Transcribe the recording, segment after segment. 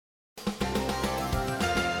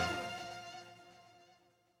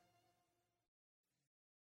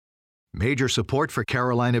Major support for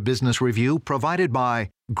Carolina Business Review provided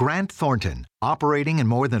by Grant Thornton. Operating in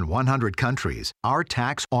more than 100 countries, our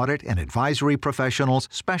tax, audit, and advisory professionals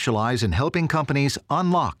specialize in helping companies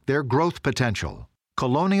unlock their growth potential.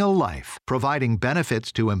 Colonial Life, providing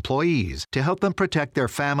benefits to employees to help them protect their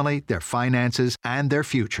family, their finances, and their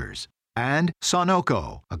futures. And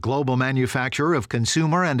Sonoco, a global manufacturer of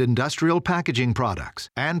consumer and industrial packaging products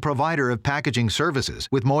and provider of packaging services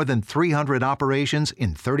with more than 300 operations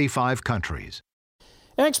in 35 countries.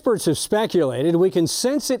 Experts have speculated we can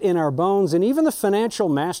sense it in our bones, and even the financial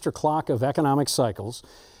master clock of economic cycles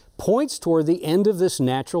points toward the end of this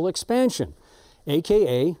natural expansion,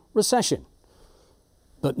 aka recession.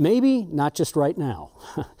 But maybe not just right now.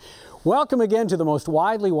 Welcome again to the most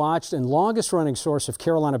widely watched and longest running source of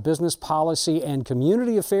Carolina business, policy, and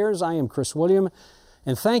community affairs. I am Chris William,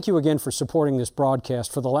 and thank you again for supporting this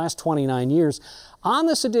broadcast for the last 29 years. On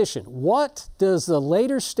this edition, what does the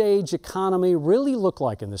later stage economy really look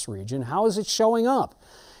like in this region? How is it showing up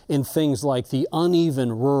in things like the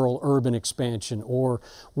uneven rural-urban expansion or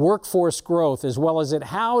workforce growth, as well as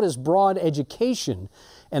how does broad education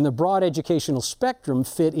and the broad educational spectrum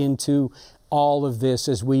fit into all of this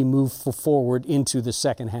as we move forward into the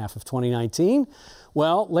second half of 2019?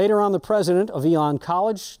 Well, later on, the president of Elon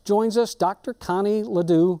College joins us, Dr. Connie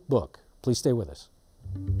Ledoux-Book. Please stay with us.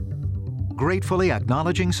 Gratefully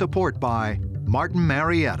acknowledging support by Martin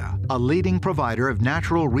Marietta, a leading provider of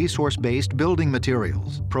natural resource-based building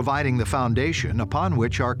materials, providing the foundation upon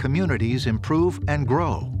which our communities improve and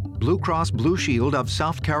grow. Blue Cross Blue Shield of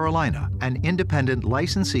South Carolina, an independent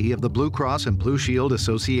licensee of the Blue Cross and Blue Shield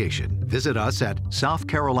Association. Visit us at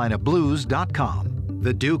southcarolinablues.com.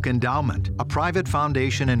 The Duke Endowment, a private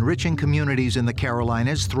foundation enriching communities in the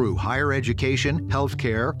Carolinas through higher education,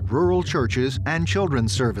 healthcare, rural churches, and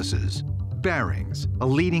children's services. Barings, a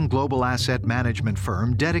leading global asset management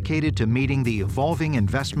firm dedicated to meeting the evolving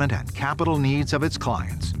investment and capital needs of its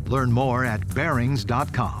clients. Learn more at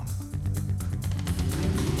barings.com.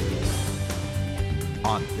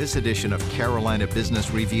 On this edition of Carolina Business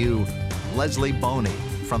Review, Leslie Boney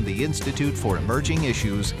from the Institute for Emerging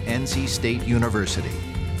Issues, NC State University,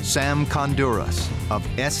 Sam Konduras of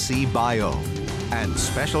SC Bio, and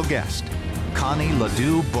special guest, Connie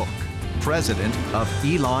Ledoux-Book, president of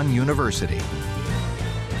Elon University.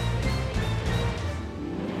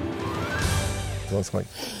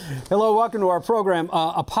 Hello, welcome to our program.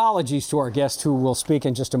 Apologies to our guest who will speak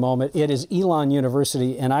in just a moment. It is Elon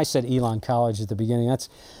University, and I said Elon College at the beginning.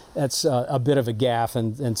 That's a bit of a gaffe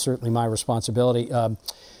and certainly my responsibility.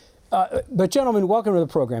 But gentlemen, welcome to the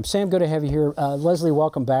program. Sam, good to have you here. Leslie,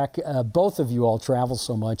 welcome back. Both of you all travel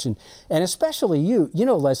so much, and especially you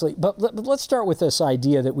know, Leslie. But let's start with this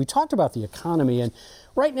idea that we talked about the economy, and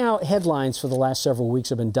right now headlines for the last several weeks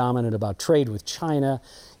have been dominant about trade with China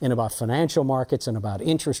and about financial markets and about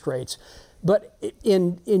interest rates. But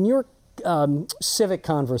in your civic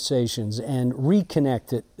conversations and reconnect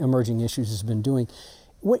that Emerging Issues has been doing,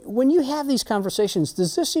 when you have these conversations,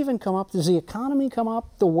 does this even come up? Does the economy come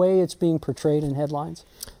up the way it's being portrayed in headlines?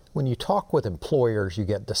 When you talk with employers, you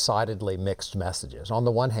get decidedly mixed messages. On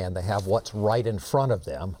the one hand, they have what's right in front of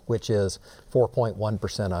them, which is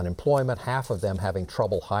 4.1% unemployment, half of them having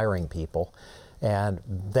trouble hiring people, and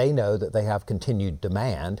they know that they have continued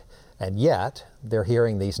demand, and yet they're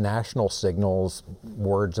hearing these national signals,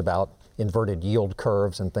 words about inverted yield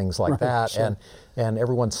curves and things like that, sure. And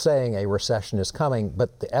everyone's saying a recession is coming,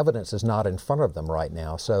 but the evidence is not in front of them right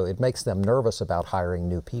now, so it makes them nervous about hiring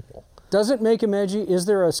new people. Does it make them edgy? Is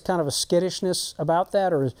there a kind of a skittishness about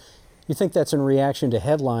that, or you think that's in reaction to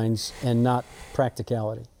headlines and not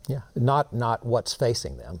practicality? Yeah, not what's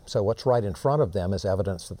facing them. So what's right in front of them is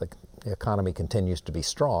evidence that the economy continues to be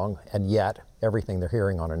strong, and yet everything they're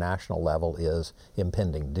hearing on a national level is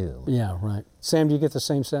impending doom. Yeah, right. Sam, do you get the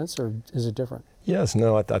same sense, or is it different? Yes,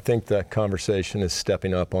 no, I think that conversation is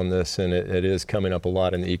stepping up on this, and it is coming up a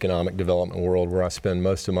lot in the economic development world where I spend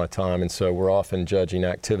most of my time, and so we're often judging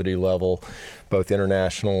activity level, both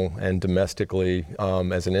international and domestically,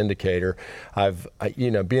 as an indicator.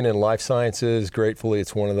 Being in life sciences, gratefully,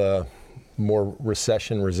 it's one of the more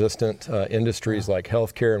recession-resistant industries like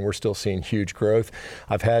healthcare, and we're still seeing huge growth.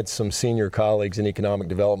 I've had some senior colleagues in economic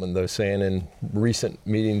development, though, saying in recent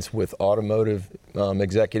meetings with automotive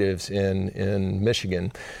executives in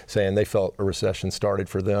Michigan, saying they felt a recession started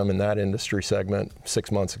for them in that industry segment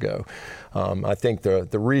 6 months ago. I think the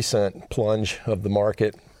recent plunge of the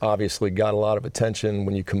market obviously got a lot of attention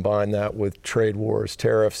when you combine that with trade wars,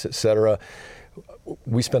 tariffs, et cetera.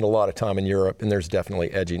 We spend a lot of time in Europe, and there's definitely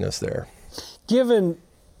edginess there. Given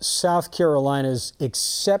South Carolina's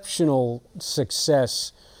exceptional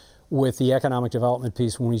success with the economic development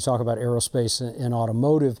piece when you talk about aerospace and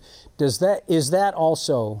automotive. Is that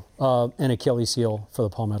also an Achilles heel for the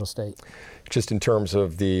Palmetto State? Just in terms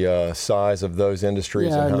of the size of those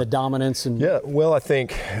industries, and the dominance, and well, I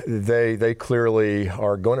think they clearly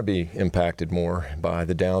are going to be impacted more by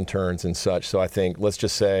the downturns and such. So I think, let's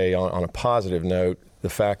just say on a positive note, the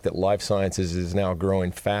fact that life sciences is now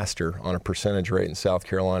growing faster on a percentage rate in South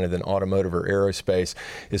Carolina than automotive or aerospace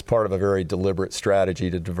is part of a very deliberate strategy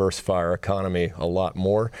to diversify our economy a lot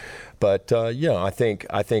more. But I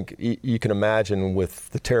think you can imagine with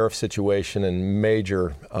the tariff situation and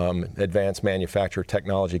major advanced manufacturer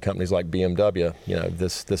technology companies like BMW,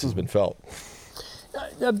 this has been felt.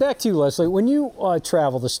 Back to you, Leslie. When you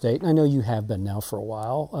travel the state, and I know you have been now for a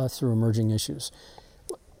while through emerging issues,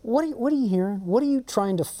 what are you hearing? What are you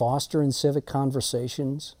trying to foster in civic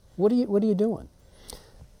conversations? What are you doing?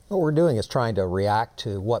 What we're doing is trying to react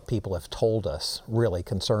to what people have told us really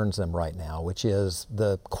concerns them right now, which is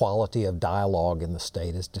the quality of dialogue in the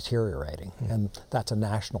state is deteriorating, and that's a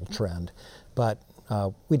national trend. But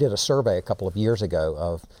we did a survey a couple of years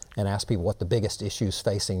ago and asked people what the biggest issues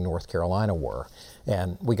facing North Carolina were.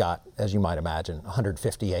 And we got, as you might imagine,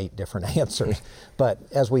 158 different answers. But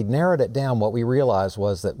as we narrowed it down, what we realized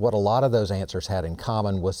was that what a lot of those answers had in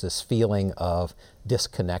common was this feeling of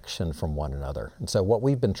disconnection from one another. And so what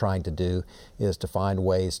we've been trying to do is to find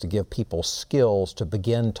ways to give people skills to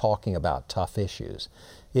begin talking about tough issues.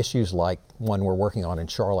 Issues like one we're working on in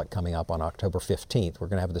Charlotte coming up on October 15th. We're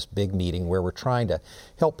going to have this big meeting where we're trying to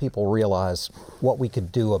help people realize what we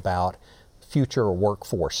could do about future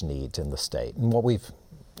workforce needs in the state. And what we've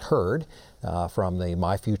heard from the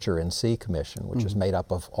My Future NC Commission, which is made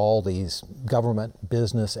up of all these government,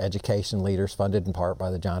 business, education leaders funded in part by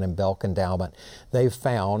the John M. Belk Endowment, they've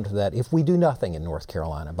found that if we do nothing in North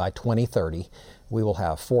Carolina by 2030, we will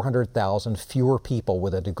have 400,000 fewer people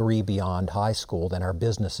with a degree beyond high school than our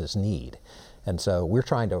businesses need. And so we're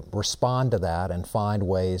trying to respond to that and find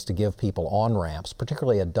ways to give people on-ramps,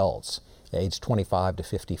 particularly adults, age 25 to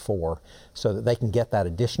 54, so that they can get that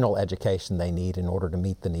additional education they need in order to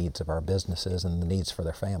meet the needs of our businesses and the needs for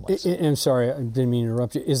their families. I'm sorry, I didn't mean to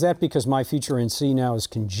interrupt you. Is that because My Future NC now is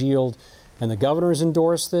congealed and the governor's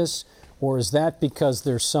endorsed this? Or is that because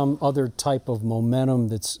there's some other type of momentum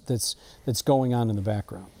that's going on in the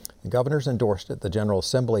background? The governor's endorsed it. The General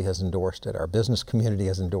Assembly has endorsed it. Our business community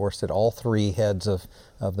has endorsed it. All three heads of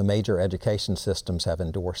the major education systems have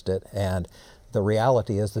endorsed it. And the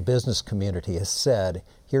reality is the business community has said,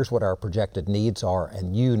 here's what our projected needs are,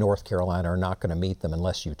 and you, North Carolina, are not going to meet them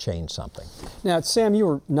unless you change something. Now, Sam, you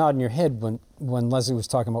were nodding your head when Leslie was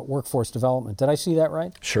talking about workforce development. Did I see that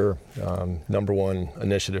right? Sure. Number one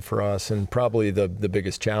initiative for us, and probably the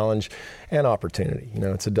biggest challenge and opportunity.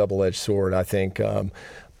 It's a double-edged sword. I think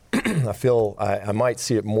I feel I might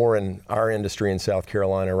see it more in our industry in South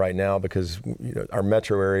Carolina right now because our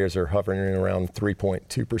metro areas are hovering around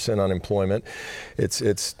 3.2% unemployment.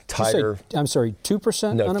 It's tighter. I'm sorry,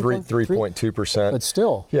 2%? No, 3.2%. But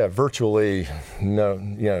still. Yeah, virtually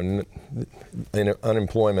no.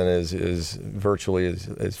 Unemployment is virtually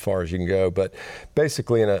as far as you can go. But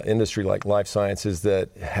basically, in an industry like life sciences that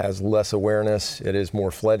has less awareness, it is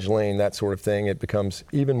more fledgling, that sort of thing. It becomes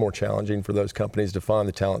even more challenging for those companies to find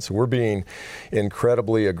the talent. So we're being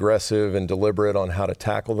incredibly aggressive and deliberate on how to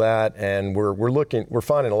tackle that, and we're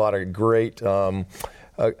finding a lot of great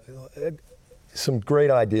some great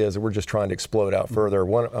ideas that we're just trying to explode out further.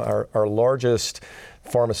 Our largest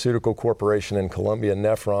pharmaceutical corporation in Columbia,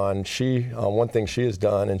 Nephron, one thing she has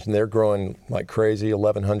done, and they're growing like crazy,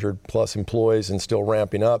 1,100 plus employees and still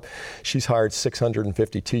ramping up. She's hired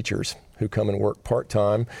 650 teachers who come and work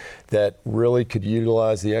part-time that really could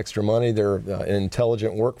utilize the extra money. They're an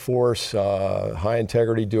intelligent workforce, high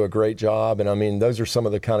integrity, do a great job. And I mean, those are some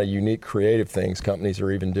of the kind of unique creative things companies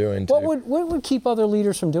are even doing. What would keep other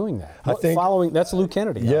leaders from doing that? That's Lou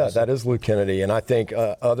Kennedy. Yeah, that is Lou Kennedy. And I think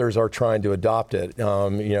others are trying to adopt it,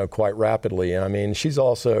 quite rapidly. And I mean, she's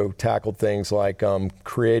also tackled things like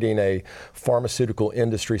creating a pharmaceutical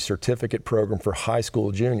industry certificate program for high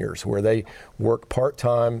school juniors where they work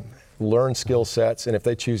part-time, learn skill sets, and if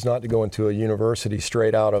they choose not to go into a university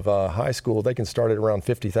straight out of high school, they can start at around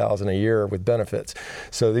 $50,000 a year with benefits.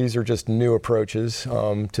 So these are just new approaches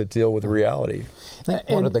to deal with reality.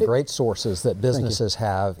 One of the great sources that businesses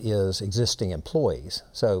have is existing employees.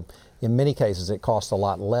 So in many cases it costs a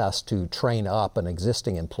lot less to train up an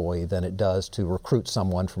existing employee than it does to recruit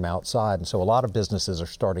someone from outside. And so a lot of businesses are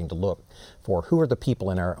starting to look for who are the people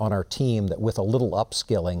on our team that with a little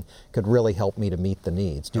upskilling could really help me to meet the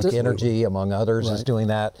needs. Duke Energy, among others, is doing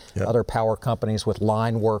that. Yep. Other power companies with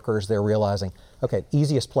line workers, they're realizing, okay,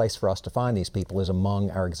 easiest place for us to find these people is among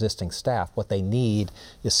our existing staff. What they need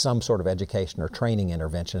is some sort of education or training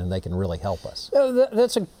intervention, and they can really help us.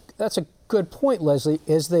 That's a good point, Leslie.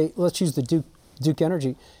 Let's use the Duke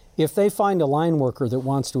Energy. If they find a line worker that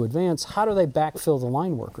wants to advance, how do they backfill the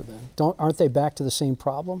line worker then? Aren't they back to the same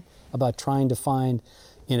problem about trying to find,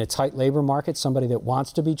 in a tight labor market, somebody that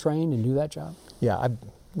wants to be trained and do that job? Yeah,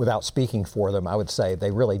 without speaking for them, I would say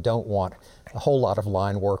they really don't want a whole lot of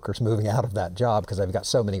line workers moving out of that job because they've got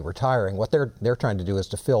so many retiring. What they're trying to do is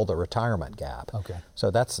to fill the retirement gap. Okay.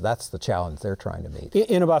 So that's the challenge they're trying to meet.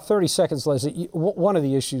 In about 30 seconds, Leslie, one of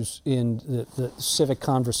the issues in the civic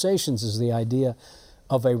conversations is the idea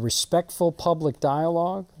of a respectful public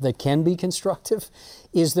dialogue that can be constructive.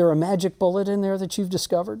 Is there a magic bullet in there that you've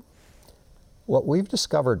discovered? What we've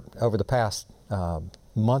discovered over the past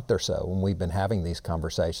month or so when we've been having these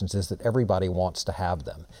conversations is that everybody wants to have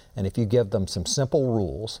them. And if you give them some simple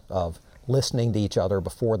rules of listening to each other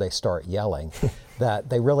before they start yelling, that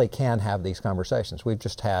they really can have these conversations. We've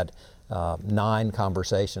just had 9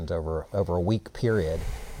 conversations over a week period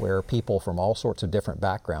where people from all sorts of different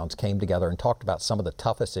backgrounds came together and talked about some of the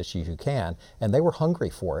toughest issues you can, and they were hungry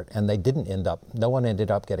for it, and no one ended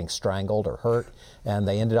up getting strangled or hurt, and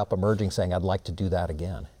they ended up emerging saying, I'd like to do that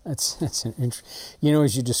again. That's an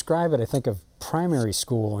as you describe it, I think of primary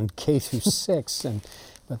school and K through 6,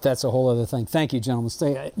 but that's a whole other thing. Thank you, gentlemen.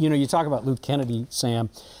 You talk about Luke Kennedy, Sam.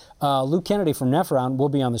 Luke Kennedy from Nephron will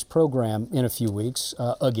be on this program in a few weeks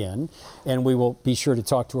again, and we will be sure to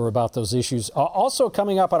talk to her about those issues. Also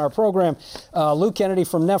coming up on our program, Luke Kennedy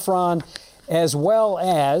from Nephron, as well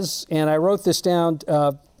as, and I wrote this down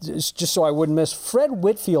just so I wouldn't miss, Fred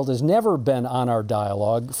Whitfield has never been on our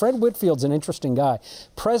dialogue. Fred Whitfield's an interesting guy.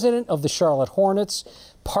 President of the Charlotte Hornets,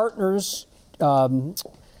 partners,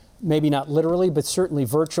 maybe not literally, but certainly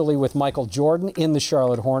virtually with Michael Jordan in the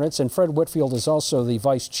Charlotte Hornets. And Fred Whitfield is also the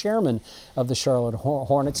vice chairman of the Charlotte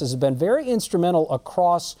Hornets, has been very instrumental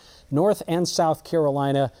across North and South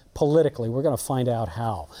Carolina politically. We're going to find out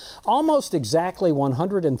how. Almost exactly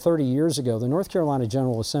 130 years ago, the North Carolina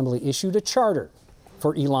General Assembly issued a charter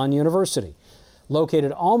for Elon University,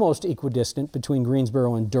 located almost equidistant between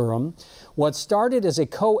Greensboro and Durham. What started as a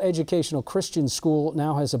co-educational Christian school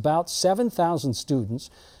now has about 7,000 students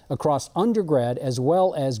across undergrad as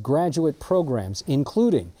well as graduate programs,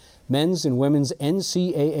 including men's and women's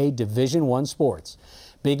NCAA Division I sports.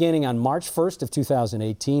 Beginning on March 1st of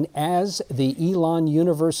 2018 as the Elon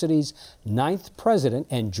University's 9th president,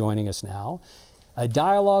 and joining us now, a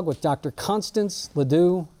dialogue with Dr. Constance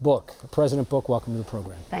Ledoux Book. President Book, welcome to the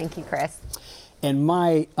program. Thank you, Chris. And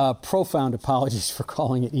my profound apologies for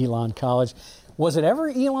calling it Elon College. Was it ever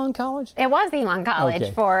Elon College? It was Elon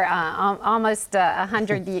College for almost a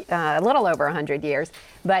little over 100 years.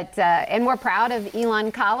 But and we're proud of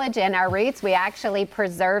Elon College and our roots. We actually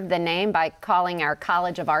preserved the name by calling our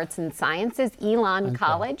College of Arts and Sciences Elon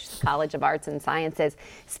College. College of Arts and Sciences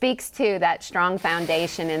speaks to that strong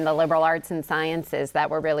foundation in the liberal arts and sciences that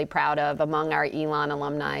we're really proud of among our Elon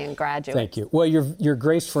alumni and graduates. Thank you. Well, your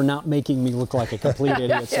grace for not making me look like a complete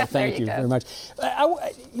idiot. So thank you very much.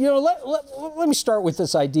 Let me start with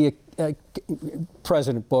this idea,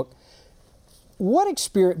 President Book. What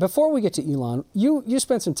experience, before we get to Elon, you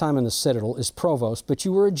spent some time in the Citadel as provost, but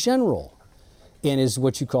you were a general in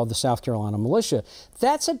what you called the South Carolina militia.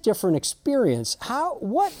 That's a different experience.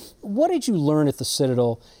 What did you learn at the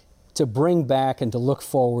Citadel to bring back and to look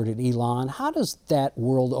forward at Elon? How does that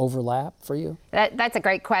world overlap for you? That's a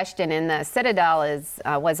great question. And the Citadel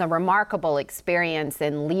was a remarkable experience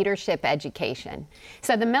in leadership education.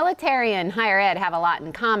 So the military and higher ed have a lot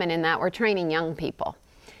in common in that we're training young people.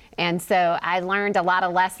 And so I learned a lot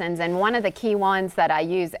of lessons, and one of the key ones that I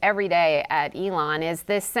use every day at Elon is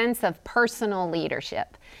this sense of personal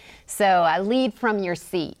leadership. So lead from your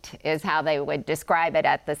seat is how they would describe it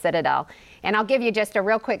at the Citadel. And I'll give you just a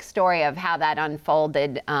real quick story of how that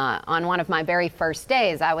unfolded. On one of my very first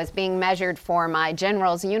days, I was being measured for my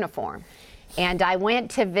general's uniform. And I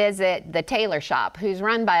went to visit the tailor shop, who's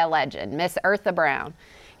run by a legend, Miss Eartha Brown.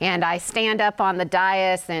 And I stand up on the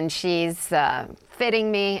dais, and she's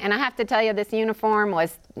fitting me. And I have to tell you, this uniform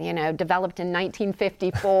was, developed in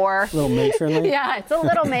 1954. A little matronly? Yeah, it's a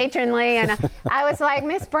little matronly. And I was like,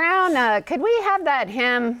 Miss Brown, could we have that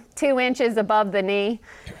hem 2 inches above the knee?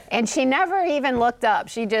 And she never even looked up.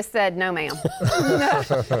 She just said, no, ma'am.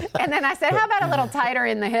 And then I said, how about a little tighter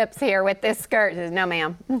in the hips here with this skirt? She said, no,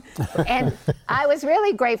 ma'am. And I was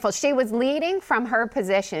really grateful. She was leading from her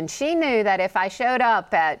position. She knew that if I showed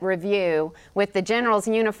up at review with the general's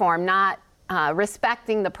uniform, not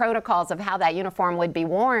respecting the protocols of how that uniform would be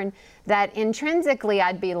worn, that intrinsically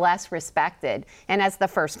I'd be less respected. And as the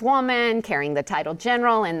first woman carrying the title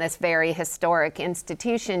general in this very historic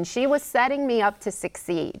institution, she was setting me up to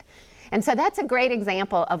succeed. And so that's a great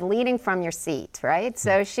example of leading from your seat, right?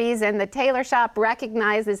 So she's in the tailor shop,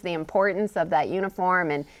 recognizes the importance of that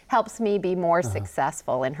uniform, and helps me be more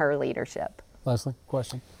successful in her leadership. Leslie,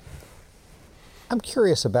 question? I'm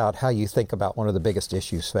curious about how you think about one of the biggest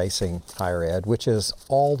issues facing higher ed, which is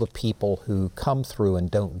all the people who come through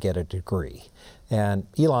and don't get a degree. And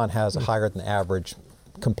Elon has a higher than average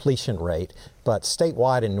completion rate, but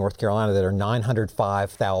statewide in North Carolina there are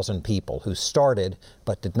 905,000 people who started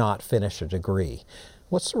but did not finish a degree.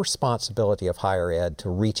 What's the responsibility of higher ed to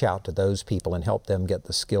reach out to those people and help them get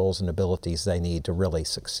the skills and abilities they need to really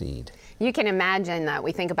succeed? You can imagine that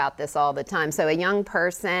we think about this all the time. So a young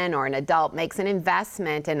person or an adult makes an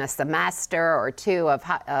investment in a semester or two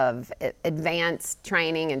of advanced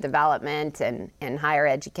training and development and higher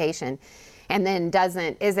education, and then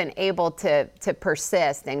isn't able to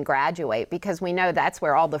persist and graduate, because we know that's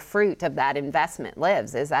where all the fruit of that investment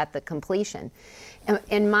lives, is at the completion.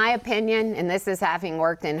 In my opinion, and this is having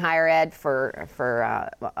worked in higher ed for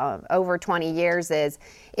over 20 years, is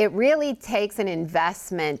it really takes an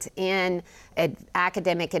investment in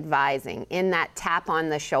academic advising, in that tap on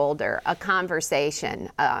the shoulder, a conversation,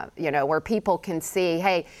 where people can see,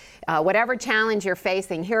 hey, whatever challenge you're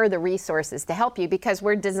facing, here are the resources to help you, because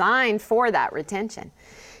we're designed for that retention.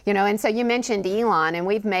 And so you mentioned Elon, and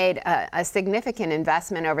we've made a significant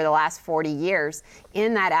investment over the last 40 years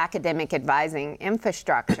in that academic advising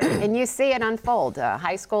infrastructure. And you see it unfold.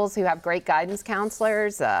 High schools who have great guidance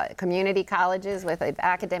counselors, community colleges with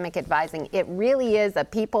academic advising. It really is a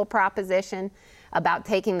people proposition about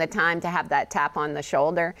taking the time to have that tap on the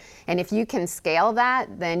shoulder. And if you can scale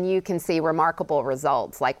that, then you can see remarkable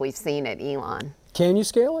results like we've seen at Elon. Can you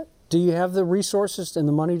scale it? Do you have the resources and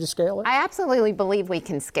the money to scale it? I absolutely believe we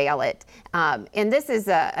can scale it. And this is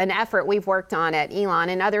an effort we've worked on at Elon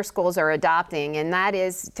and other schools are adopting, and that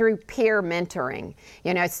is through peer mentoring.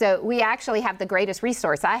 So we actually have the greatest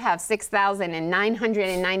resource. I have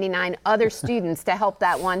 6,999 other students to help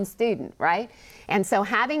that one student, right? And so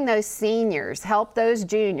having those seniors help those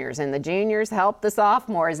juniors and the juniors help the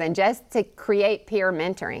sophomores, and just to create peer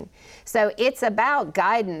mentoring. So it's about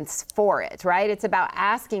guidance for it, right? It's about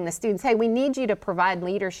asking the students, hey, we need you to provide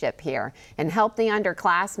leadership here and help the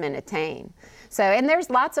underclassmen attain. So, and there's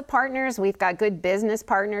lots of partners. We've got good business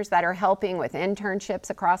partners that are helping with internships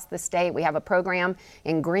across the state. We have a program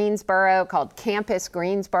in Greensboro called Campus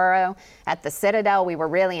Greensboro. At the Citadel, we were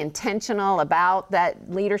really intentional about that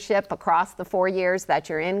leadership across the 4 years that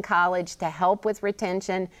you're in college to help with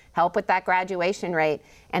retention, help with that graduation rate,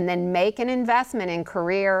 and then make an investment in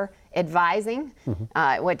career advising,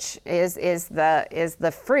 which is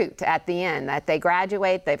the fruit at the end, that they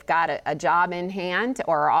graduate, they've got a job in hand,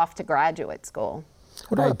 or are off to graduate school.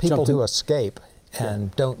 What about people who escape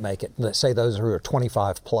and don't make it? Let's say those who are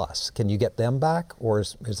 25 plus. Can you get them back, or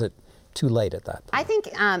is it too late at that point? I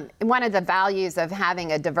think one of the values of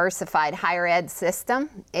having a diversified higher ed system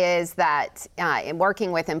is that in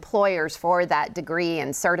working with employers for that degree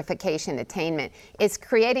and certification attainment is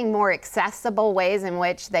creating more accessible ways in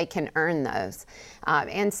which they can earn those.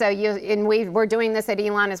 And so we're doing this at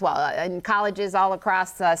Elon as well. And colleges all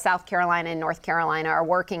across South Carolina and North Carolina are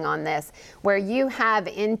working on this, where you have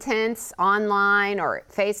intense online or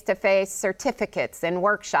face-to-face certificates and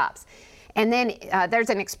workshops. And then there's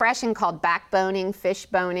an expression called backboning,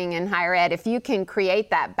 fishboning in higher ed. If you can create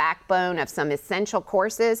that backbone of some essential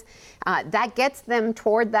courses, that gets them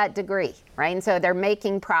toward that degree, right? And so they're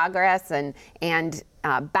making progress and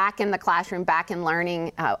back in the classroom, back in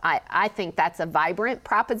learning. I think that's a vibrant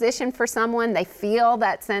proposition for someone. They feel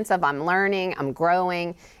that sense of I'm learning, I'm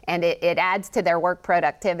growing, and it adds to their work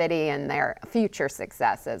productivity and their future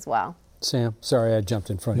success as well. Sam, sorry I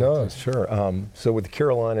jumped in front of you. No, sure. So with the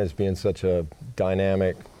Carolinas being such a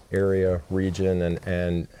dynamic area, region,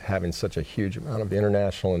 and having such a huge amount of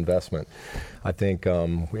international investment, I think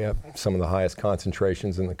we have some of the highest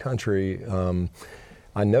concentrations in the country.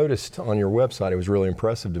 I noticed on your website, it was really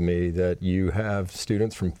impressive to me that you have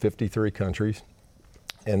students from 53 countries.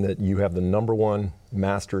 and that you have the #1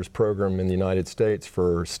 master's program in the United States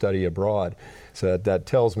for study abroad. So that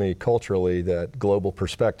tells me culturally that global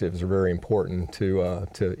perspectives are very important to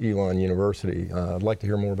Elon University. I'd like to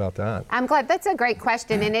hear more about that. I'm glad. That's a great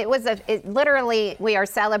question. And literally, we are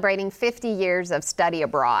celebrating 50 years of study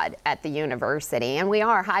abroad at the university. And we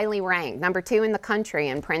are highly ranked, #2 in the country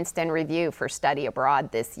in Princeton Review for study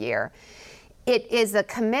abroad this year. It is a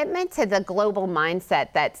commitment to the global mindset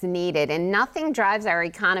that's needed, and nothing drives our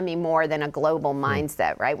economy more than a global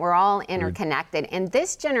mindset, right? We're all interconnected, and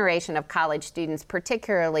this generation of college students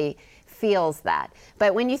particularly feels that.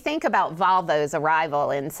 But when you think about Volvo's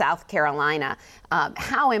arrival in South Carolina,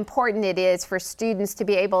 how important it is for students to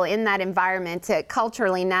be able in that environment to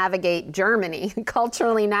culturally navigate Germany,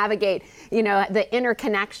 culturally navigate, the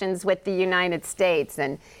interconnections with the United States.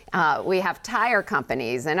 And we have tire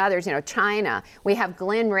companies and others, China. We have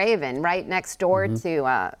Glen Raven right next door to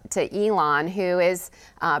Elon, who is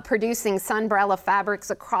producing Sunbrella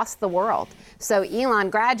fabrics across the world. So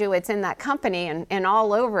Elon graduates in that company and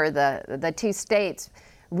all over the 2 states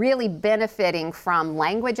really benefiting from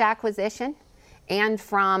language acquisition and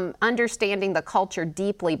from understanding the culture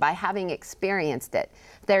deeply by having experienced it.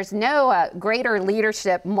 There's no greater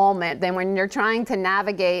leadership moment than when you're trying to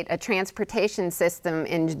navigate a transportation system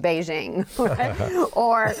in Beijing,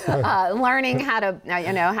 or learning how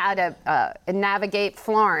to navigate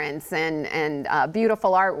Florence and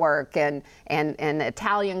beautiful artwork and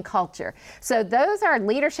Italian culture. So those are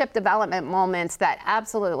leadership development moments that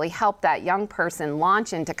absolutely help that young person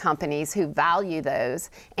launch into companies who value those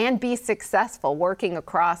and be successful working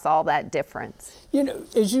across all that difference.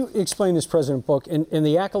 As you explain this, President Book, and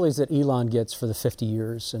the accolades that Elon gets for the 50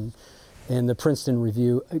 years and the Princeton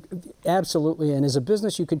Review, absolutely, and as a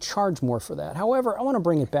business you could charge more for that. However, I want to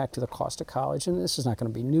bring it back to the cost of college, and this is not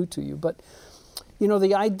going to be new to you, but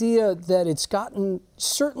the idea that it's gotten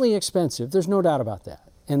certainly expensive, there's no doubt about that,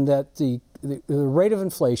 and that the rate of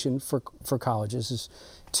inflation for colleges is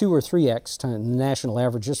 2 or 3x the national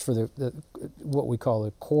average, just for the what we call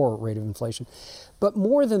the core rate of inflation. But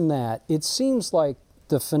more than that, it seems like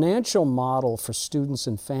the financial model for students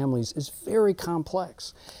and families is very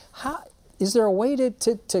complex. Is there a way to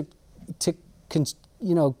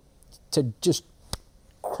just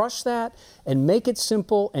crush that and make it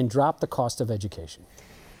simple and drop the cost of education?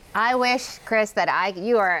 I wish, Chris, that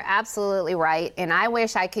you are absolutely right, and I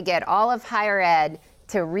wish I could get all of higher ed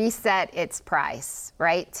to reset its price,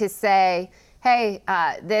 right? To say, hey,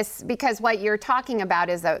 because what you're talking about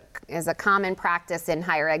is a common practice in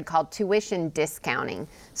higher ed called tuition discounting.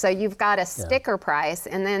 So you've got a sticker price,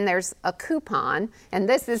 and then there's a coupon, and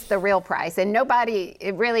this is the real price, and nobody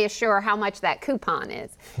really is sure how much that coupon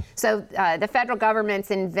is. So the federal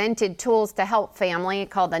government's invented tools to help family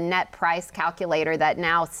called the net price calculator that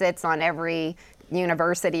now sits on every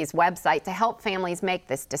university's website to help families make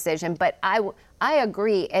this decision. But I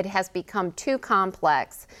agree, it has become too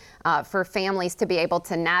complex for families to be able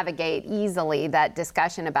to navigate easily that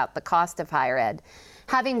discussion about the cost of higher ed.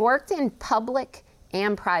 Having worked in public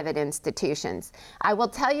and private institutions, I will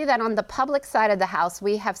tell you that on the public side of the house,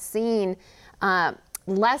 we have seen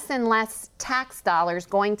less and less tax dollars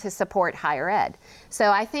going to support higher ed. So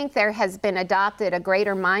I think there has been adopted a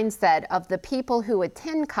greater mindset of the people who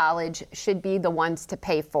attend college should be the ones to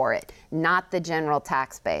pay for it, not the general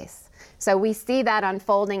tax base. So we see that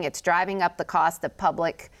unfolding. It's driving up the cost of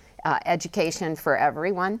public education for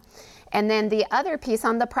everyone. And then the other piece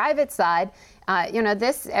on the private side, I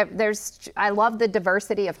love the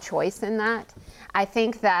diversity of choice in that. I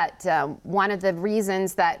think that one of the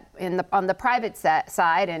reasons that on the private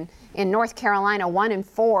side, and in North Carolina, 1 in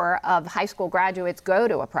 4 of high school graduates go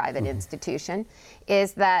to a private institution,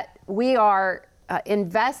 is that we are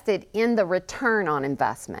invested in the return on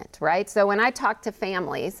investment, right? So when I talk to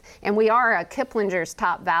families, and we are a Kiplinger's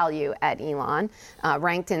top value at Elon,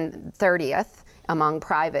 ranked in 30th among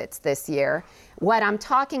privates this year, what I'm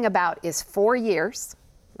talking about is 4 years,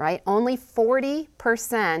 right? Only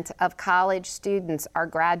 40% of college students are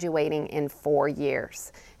graduating in 4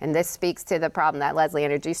 years. And this speaks to the problem that Leslie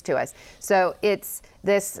introduced to us. So it's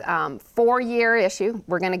this 4-year issue.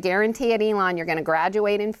 We're going to guarantee at Elon you're going to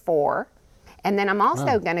graduate in 4. And then I'm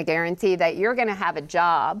also going to guarantee that you're going to have a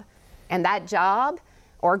job, and that job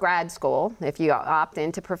or grad school, if you opt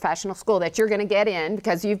into professional school, that you're going to get in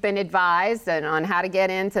because you've been advised on how to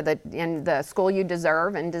get into the school you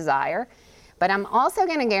deserve and desire. But I'm also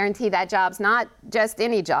going to guarantee that job's not just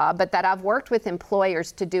any job, but that I've worked with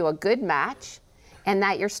employers to do a good match, and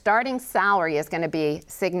that your starting salary is going to be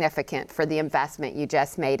significant for the investment you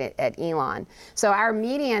just made at Elon. So our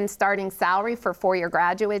median starting salary for 4-year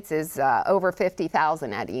graduates is over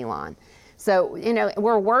 $50,000 at Elon. So,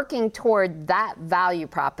 we're working toward that value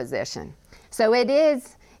proposition. So it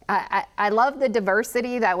is, I love the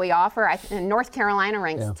diversity that we offer. North Carolina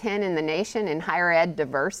ranks 10 in the nation in higher ed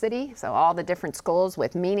diversity, so all the different schools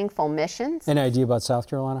with meaningful missions. Any idea about South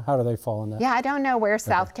Carolina? How do they fall in that? Yeah, I don't know where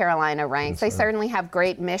South Carolina ranks. They certainly have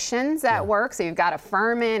great missions at work. So you've got a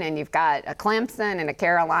Furman, and you've got a Clemson, and a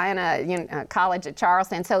Carolina College at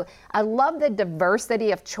Charleston. So I love the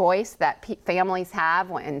diversity of choice that families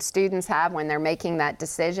have and students have when they're making that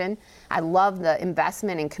decision. I love the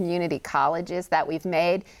investment in community colleges that we've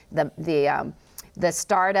made. The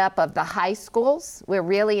startup of the high schools. We're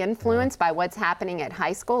really influenced by what's happening at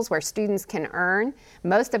high schools where students can earn.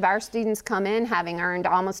 Most of our students come in having earned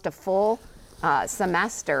almost a full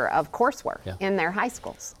semester of coursework in their high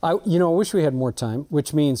schools. I wish we had more time,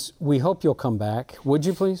 which means we hope you'll come back. Would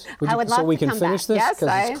you please? I would love so we to can come finish back. this?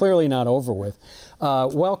 Because it's clearly not over with.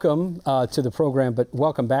 Welcome to the program, but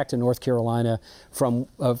welcome back to North Carolina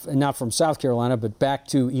not from South Carolina, but back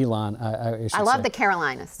to Elon. I love the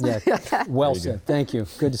Carolinas. Yeah, well said. Thank you.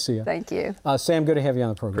 Good to see you. Thank you. Sam, good to have you on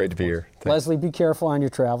the program. Great to be here. Thanks. Leslie, be careful on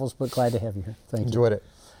your travels, but glad to have you here. Thank you. Enjoyed it.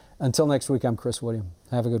 Until next week, I'm Chris William.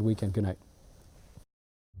 Have a good weekend. Good night.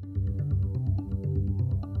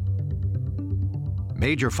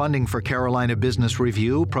 Major funding for Carolina Business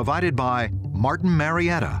Review provided by Martin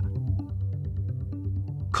Marietta,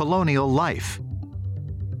 Colonial Life,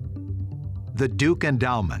 the Duke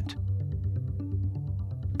Endowment,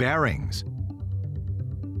 Barings,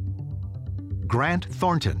 Grant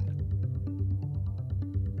Thornton,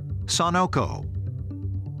 Sonoco,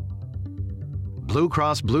 Blue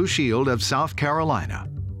Cross Blue Shield of South Carolina,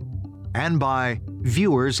 and by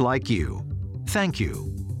viewers like you. Thank you.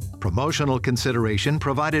 Promotional consideration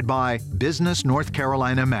provided by Business North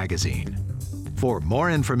Carolina Magazine. For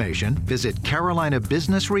more information, visit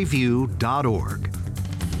carolinabusinessreview.org.